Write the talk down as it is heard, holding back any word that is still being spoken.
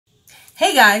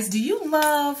Hey guys, do you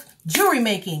love jewelry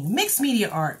making, mixed media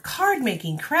art, card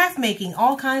making, craft making,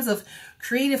 all kinds of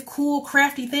creative, cool,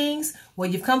 crafty things? Well,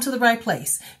 you've come to the right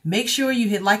place. Make sure you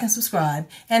hit like and subscribe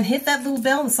and hit that little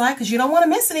bell on the side because you don't want to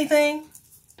miss anything.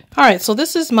 All right, so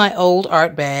this is my old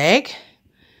art bag.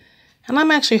 And I'm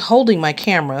actually holding my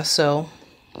camera, so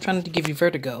I'm trying to give you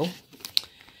vertigo.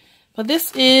 But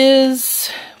this is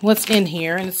what's in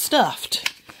here, and it's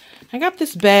stuffed. I got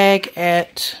this bag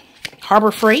at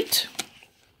Harbor Freight.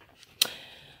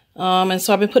 And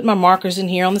so I've been putting my markers in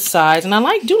here on the sides, and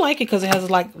I do like it because it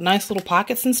has like nice little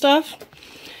pockets and stuff.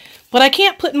 But I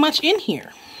can't put much in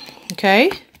here. Okay.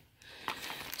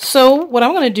 So what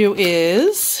I'm going to do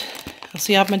is,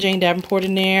 see, I have my Jane Davenport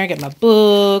in there. I got my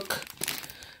book.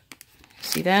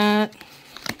 See that?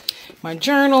 My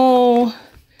journal.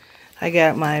 I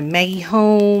got my Maggie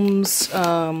Holmes,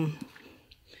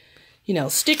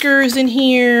 stickers in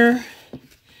here.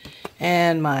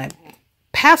 And my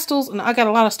pastels, and I got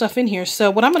a lot of stuff in here.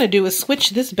 So what I'm going to do is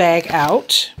switch this bag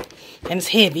out, and it's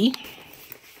heavy.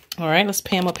 All right, let's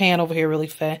pan my pan over here really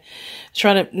fast.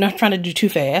 Not trying to do too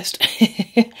fast.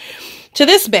 To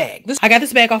this bag. I got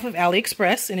this bag off of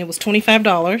AliExpress, and it was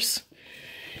 $25,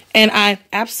 and I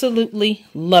absolutely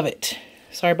love it.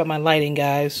 Sorry about my lighting,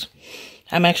 guys.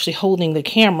 I'm actually holding the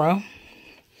camera.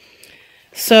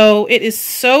 So it is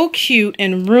so cute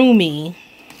and roomy.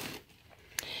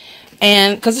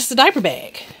 And because it's a diaper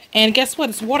bag, and guess what?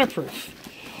 It's waterproof.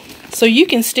 So you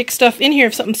can stick stuff in here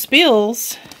if something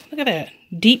spills. Look at that.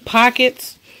 Deep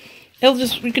pockets.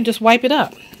 You can just wipe it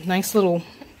up. Nice little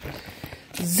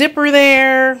zipper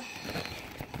there.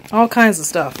 All kinds of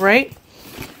stuff, right?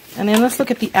 And then let's look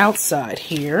at the outside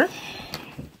here.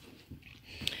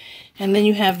 And then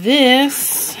you have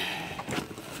this.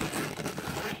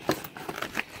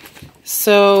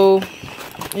 So,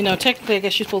 technically, I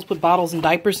guess you're supposed to put bottles and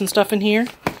diapers and stuff in here,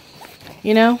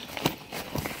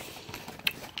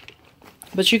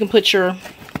 But you can put your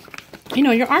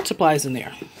art supplies in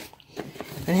there.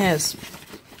 It has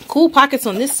cool pockets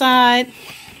on this side.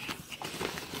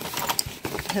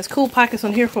 It has cool pockets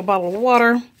on here for a bottle of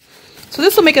water. So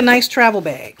this will make a nice travel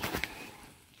bag,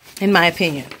 in my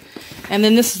opinion. And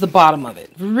then this is the bottom of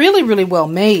it. Really, really well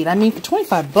made. I mean, for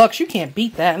 25 bucks, you can't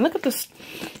beat that. And look at this.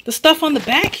 The stuff on the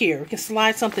back here. We can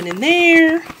slide something in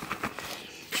there.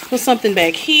 Put something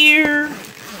back here.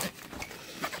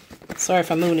 Sorry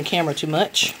if I'm moving the camera too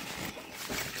much.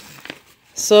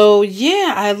 So,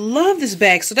 yeah, I love this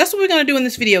bag. So that's what we're going to do in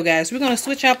this video, guys. We're going to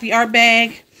switch out the art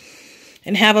bag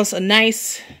and have us a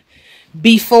nice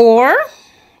before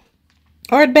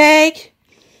art bag.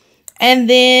 And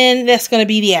then that's going to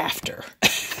be the after.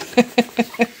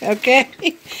 Okay?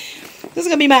 This is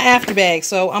going to be my after bag.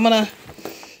 So I'm going to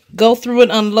go through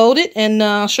and unload it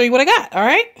and show you what I got. All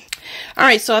right. All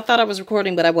right. So I thought I was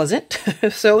recording, but I wasn't.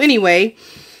 So anyway,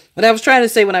 what I was trying to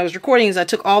say when I was recording is I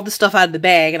took all the stuff out of the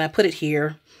bag and I put it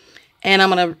here, and I'm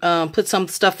going to put some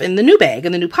stuff in the new bag,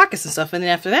 in the new pockets and stuff. And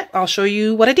then after that, I'll show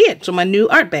you what I did. So my new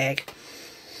art bag.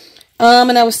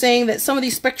 And I was saying that some of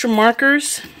these Spectrum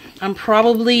markers, I'm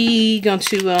probably going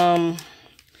to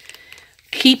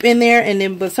keep in there. And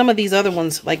then, but some of these other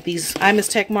ones, like these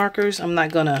iMistech markers, I'm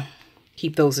not going to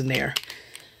keep those in there.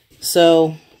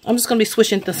 So I'm just going to be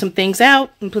switching some things out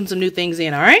and putting some new things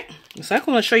in. All right. So I'm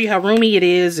going to show you how roomy it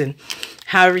is and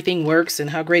how everything works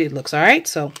and how great it looks. All right.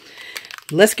 So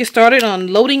let's get started on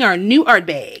loading our new art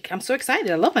bag. I'm so excited.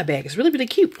 I love my bag. It's really, really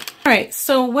cute. All right.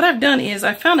 So what I've done is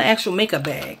I found an actual makeup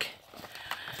bag,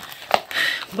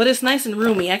 but it's nice and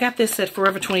roomy. I got this at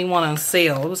Forever 21 on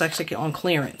sale. It was actually on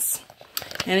clearance,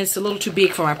 and it's a little too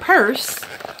big for my purse.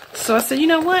 So I said, you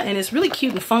know what? And it's really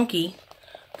cute and funky,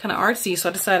 kind of artsy. So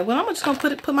I decided, well, I'm just going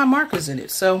to put my markers in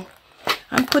it. So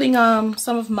I'm putting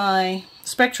some of my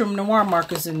Spectrum Noir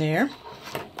markers in there.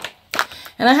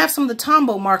 And I have some of the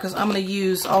Tombow markers I'm going to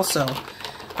use also.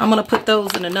 I'm going to put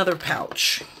those in another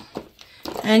pouch.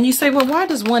 And you say, well, why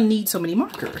does one need so many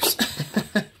markers?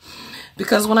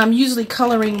 Because when I'm usually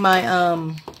coloring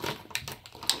my,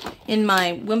 in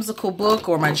my whimsical book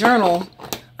or my journal,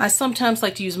 I sometimes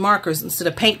like to use markers instead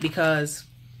of paint because,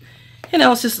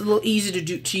 it's just a little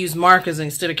easier to use markers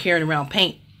instead of carrying around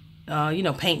paint,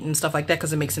 paint and stuff like that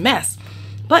because it makes a mess.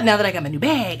 But now that I got my new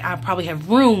bag, I probably have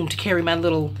room to carry my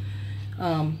little,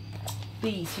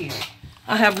 these here.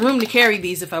 I have room to carry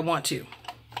these if I want to.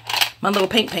 My little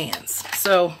paint pans.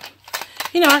 So,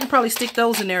 I can probably stick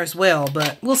those in there as well,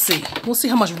 but we'll see. We'll see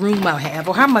how much room I'll have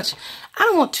or how much. I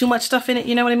don't want too much stuff in it,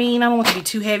 you know what I mean? I don't want it to be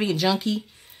too heavy and junky.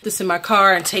 This in my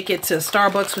car and take it to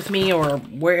Starbucks with me or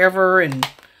wherever,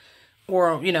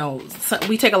 or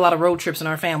we take a lot of road trips in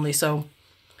our family, so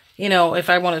you know, if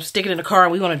I want to stick it in the car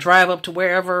and we want to drive up to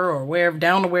wherever or wherever,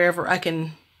 down to wherever, I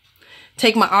can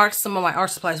take some of my art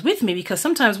supplies with me, because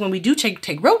sometimes when we do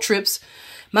take road trips,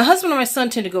 my husband and my son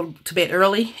tend to go to bed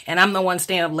early, and I'm the one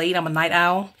staying up late. I'm a night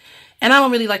owl, and I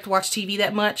don't really like to watch TV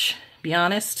that much, to be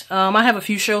honest. I have a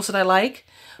few shows that I like,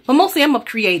 but mostly I'm up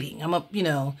creating. I'm up, you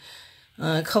know,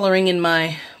 coloring in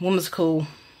my whimsical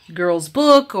girl's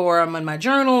book, or I'm in my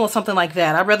journal or something like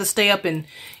that. I'd rather stay up and,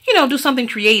 you know, do something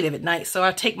creative at night. So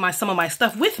I take some of my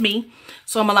stuff with me,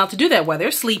 so I'm allowed to do that while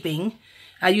they're sleeping.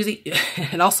 I usually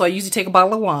take a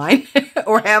bottle of wine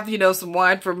or have, you know, some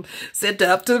wine from sent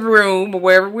up to the room or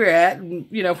wherever we're at. And,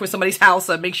 you know, for somebody's house,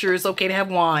 I make sure it's okay to have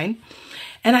wine.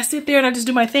 And I sit there and I just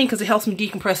do my thing because it helps me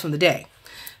decompress from the day.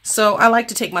 So I like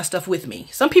to take my stuff with me.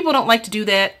 Some people don't like to do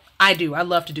that. I do. I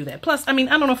love to do that. Plus, I mean,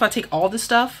 I don't know if I take all this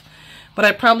stuff, but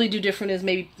I'd probably do different as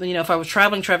maybe, you know, if I was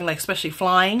traveling, like especially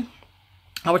flying,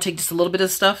 I would take just a little bit of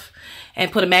stuff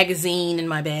and put a magazine in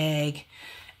my bag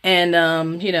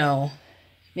and, you know,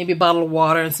 maybe a bottle of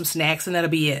water and some snacks, and that'll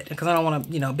be it. Because I don't want a,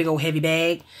 you know, big old heavy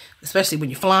bag, especially when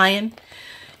you're flying.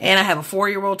 And I have a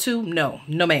 4-year-old too. No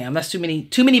ma'am. That's too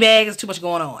many bags, too much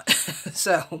going on.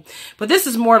 So, but this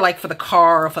is more like for the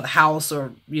car or for the house,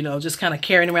 or, you know, just kind of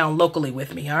carrying around locally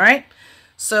with me. All right.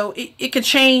 So it could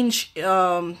change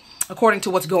according to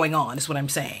what's going on, is what I'm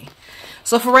saying.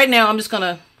 So for right now, I'm just going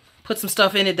to put some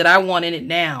stuff in it that I want in it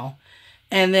now.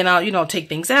 And then I'll, you know, take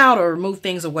things out or remove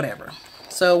things or whatever.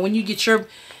 So when you get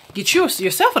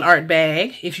yourself an art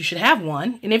bag, if you should have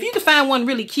one, and if you can find one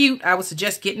really cute, I would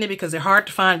suggest getting it, because they're hard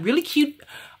to find. Really cute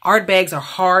art bags are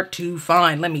hard to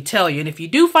find, let me tell you. And if you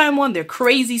do find one, they're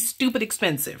crazy, stupid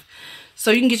expensive.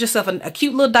 So you can get yourself a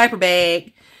cute little diaper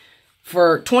bag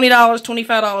for $20,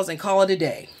 $25 and call it a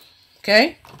day.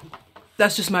 Okay?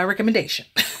 That's just my recommendation.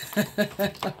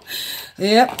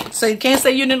 Yep. So you can't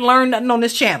say you didn't learn nothing on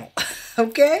this channel.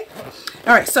 Okay?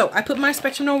 All right, so I put my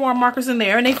Spectrum Noir markers in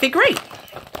there, and they fit great.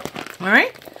 All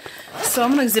right? So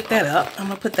I'm going to zip that up. I'm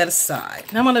going to put that aside.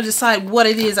 Now I'm going to decide what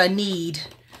it is I need.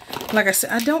 Like I said,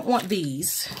 I don't want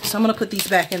these, so I'm going to put these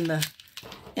back in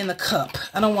the cup.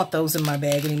 I don't want those in my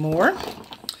bag anymore,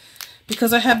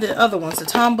 because I have the other ones, the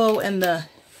Tombow and the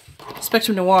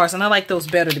Spectrum Noirs, and I like those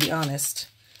better, to be honest.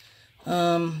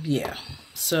 Yeah.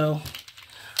 So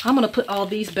I'm going to put all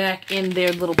these back in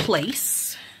their little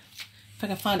place. If I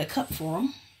can find a cup for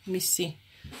them. Let me see.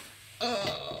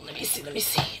 Let me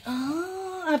see.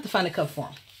 I have to find a cup for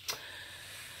them.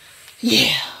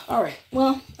 Yeah. All right.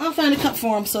 Well, I'll find a cup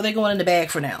for them, so they're going in the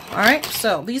bag for now. All right.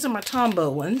 So these are my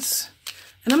Tombow ones.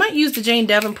 And I might use the Jane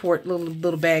Davenport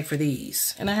little bag for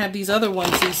these. And I have these other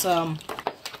ones. I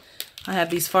have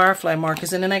these Firefly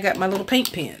markers. And then I got my little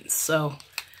paint pens. So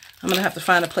I'm going to have to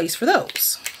find a place for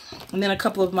those. And then a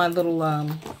couple of my little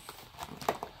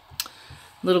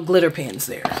glitter pens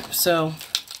there. So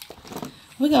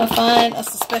we're going to find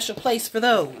us a special place for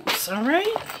those. All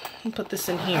right. I'll put this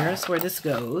in here. That's where this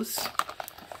goes.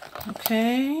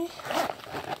 Okay.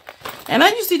 And I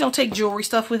usually don't take jewelry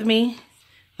stuff with me,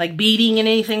 like beading and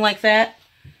anything like that.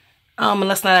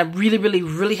 Unless I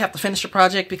really have to finish a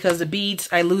project, because the beads,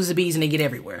 I lose the beads and they get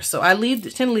everywhere. So I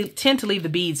tend to leave the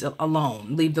beads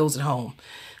alone, leave those at home.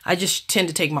 I just tend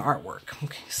to take my artwork.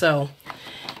 Okay. So,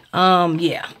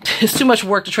 yeah, it's too much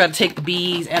work to try to take the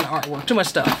beads and artwork, too much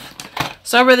stuff.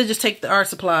 So I'd rather just take the art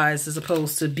supplies as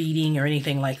opposed to beading or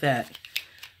anything like that.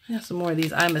 I have some more of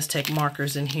these Imastech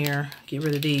markers in here. Get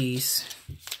rid of these.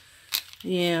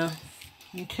 Yeah.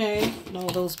 Okay. Put all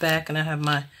those back, and I have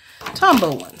my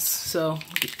Tombow ones. So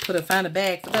find a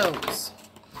bag for those.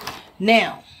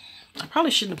 Now, I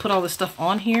probably shouldn't have put all this stuff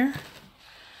on here,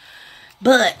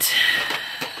 but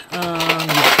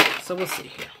yeah. So we'll see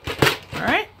here. All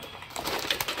right.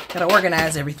 Gotta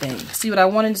organize everything. See what I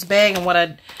want in this bag and what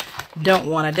I don't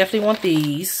want. I definitely want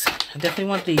these. I definitely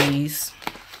want these.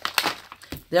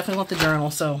 Definitely want the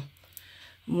journal. So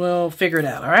we'll figure it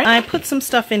out. All right. I put some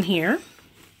stuff in here.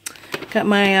 Got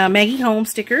my Maggie Home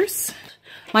stickers,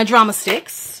 my drama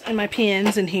sticks, and my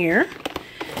pens in here.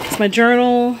 It's my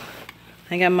journal.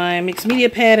 I got my mixed media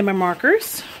pad and my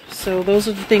markers. So those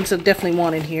are the things I definitely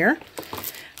want in here.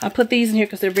 I put these in here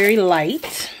because they're very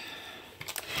light.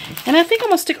 And I think I'm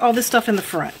going to stick all this stuff in the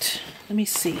front. Let me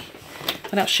see.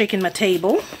 Without shaking my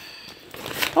table.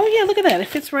 Oh yeah, look at that. It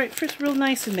fits right, fits real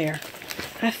nice in there.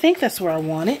 I think that's where I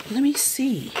want it. Let me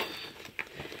see.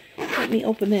 Let me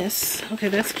open this. Okay,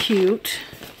 that's cute.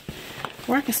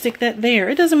 Or I can stick that there.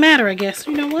 It doesn't matter, I guess.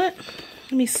 You know what?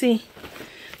 Let me see.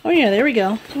 Oh yeah, there we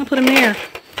go. I'm going to put them there.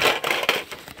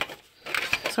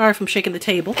 Sorry if I'm shaking the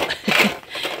table.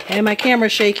 And my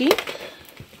camera's shaky.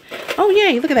 Oh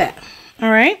yay, look at that.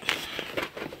 Alright.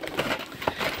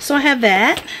 So I have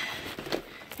that.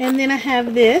 And then I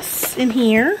have this in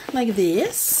here, like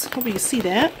this. Hope you can see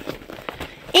that.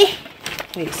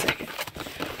 Wait a second.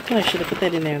 I should have put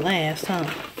that in there last, huh?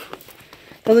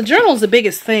 Well, the journal is the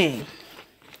biggest thing.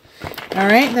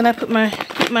 Alright, then I put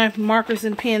keep my markers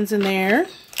and pens in there.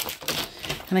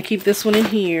 And I keep this one in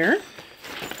here.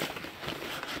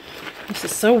 This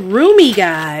is so roomy,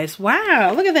 guys.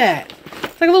 Wow, look at that.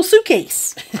 It's like a little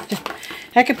suitcase.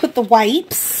 I could put the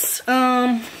wipes.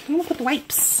 I'm gonna put the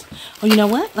wipes. Oh, you know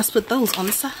what? Let's put those on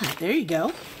the side. There you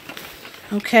go.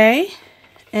 Okay.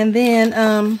 And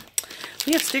then,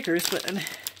 we have stickers, but I'm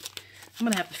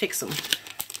gonna have to fix them.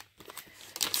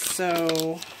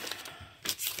 So,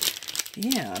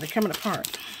 yeah, they're coming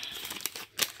apart.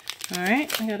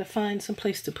 Alright, I gotta find some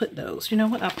place to put those. You know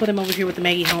what? I'll put them over here with the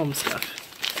Maggie Holmes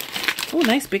stuff. Oh,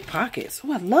 nice big pockets.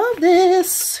 Oh, I love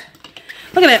this.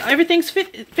 Look at that. Everything's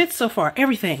fits so far.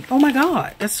 Everything. Oh my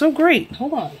God. That's so great.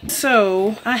 Hold on.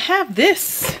 So, I have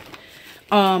this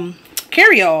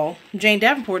carry-all Jane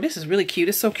Davenport. This is really cute.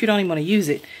 It's so cute I don't even want to use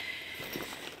it.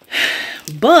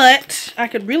 But I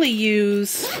could really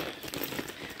use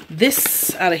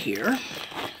this out of here.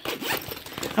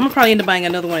 I'm gonna probably end up buying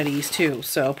another one of these too.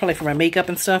 So probably for my makeup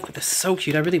and stuff. But that's so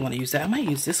cute. I really want to use that. I might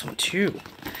use this one too.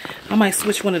 I might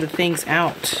switch one of the things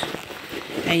out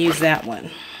and use that one.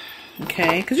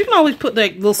 Okay, because you can always put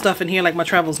like little stuff in here, like my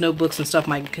travels notebooks and stuff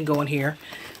can go in here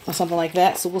or something like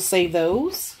that. So we'll save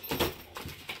those.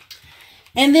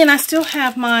 And then I still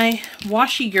have my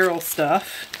Washi Girl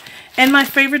stuff and my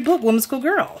favorite book, Women's School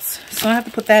Girls. So I have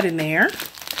to put that in there.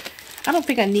 I don't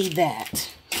think I need that.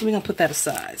 So we're going to put that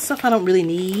aside. Stuff I don't really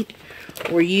need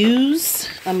or use,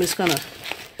 I'm just going to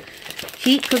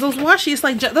keep. Because those washi, it's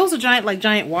like, those are giant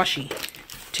washi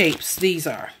tapes. These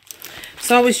are.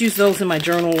 So I always use those in my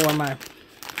journal or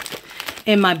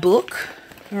in my book.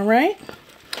 Alright.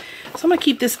 So I'm going to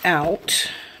keep this out.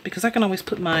 Because I can always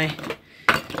put my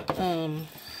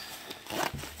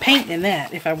paint in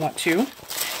that if I want to.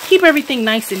 Keep everything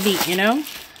nice and neat, you know.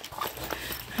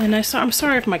 And I'm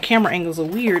sorry if my camera angles are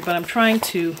weird, but I'm trying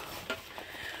to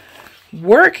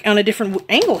work on a different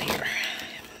angle here.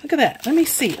 Look at that. Let me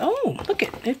see. Oh, look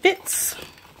it. It fits.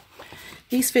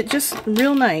 These fit just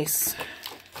real nice.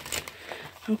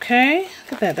 Okay.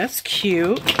 Look at that. That's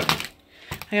cute.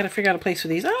 I gotta figure out a place for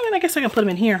these. Oh, and I guess I can put them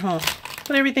in here, huh?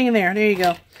 Put everything in there. There you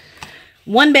go.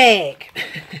 One bag.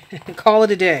 Call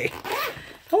it a day.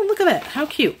 Oh, look at that. How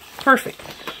cute. Perfect.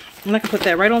 And I can put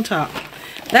that right on top.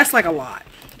 That's like a lot.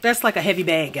 That's like a heavy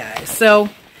bag, guys. So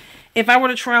if I were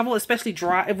to travel, especially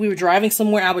if we were driving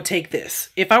somewhere, I would take this.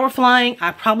 If I were flying,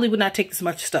 I probably would not take this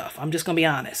much stuff. I'm just going to be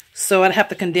honest. So I'd have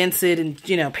to condense it and,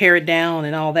 you know, pare it down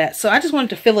and all that. So I just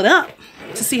wanted to fill it up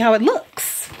to see how it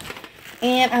looks.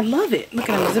 And I love it. Look,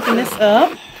 I'm zipping this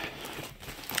up.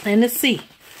 And let's see.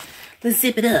 Let's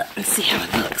zip it up and see how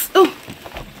it looks. Oh,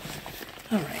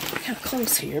 all right. Kind of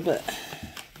close here, but...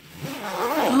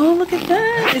 Oh, look at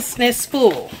that. It's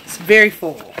full. It's very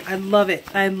full. I love it.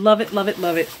 I love it, love it,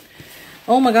 love it.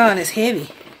 Oh my God, it's heavy.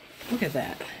 Look at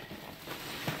that.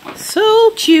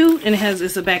 So cute. And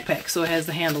it's a backpack, so it has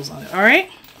the handles on it. All right.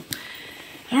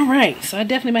 All right. So I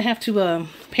definitely might have to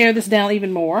pare this down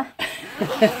even more.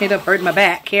 End up hurting my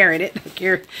back carrying it.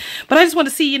 But I just want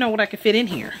to see, you know, what I can fit in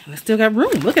here. And I still got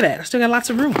room. Look at that. I still got lots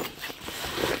of room.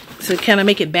 To kind of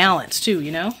make it balanced too,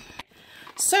 you know.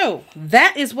 So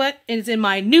that is what is in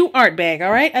my new art bag.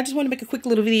 All right, I just want to make a quick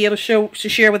little video to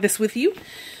share with this with you.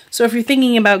 So if you're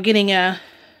thinking about getting a,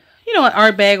 you know, an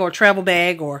art bag or a travel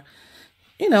bag or,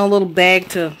 you know, a little bag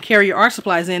to carry your art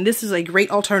supplies in, this is a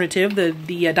great alternative.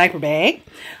 The diaper bag.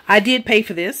 I did pay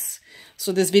for this,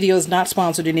 so this video is not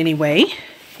sponsored in any way,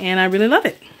 and I really love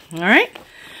it. All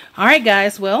right,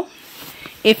 guys. Well,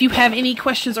 if you have any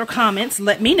questions or comments,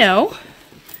 let me know.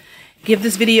 Give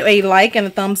this video a like and a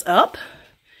thumbs up.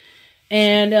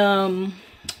 And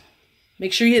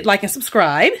make sure you hit like and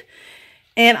subscribe.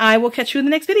 And I will catch you in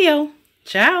the next video.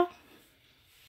 Ciao.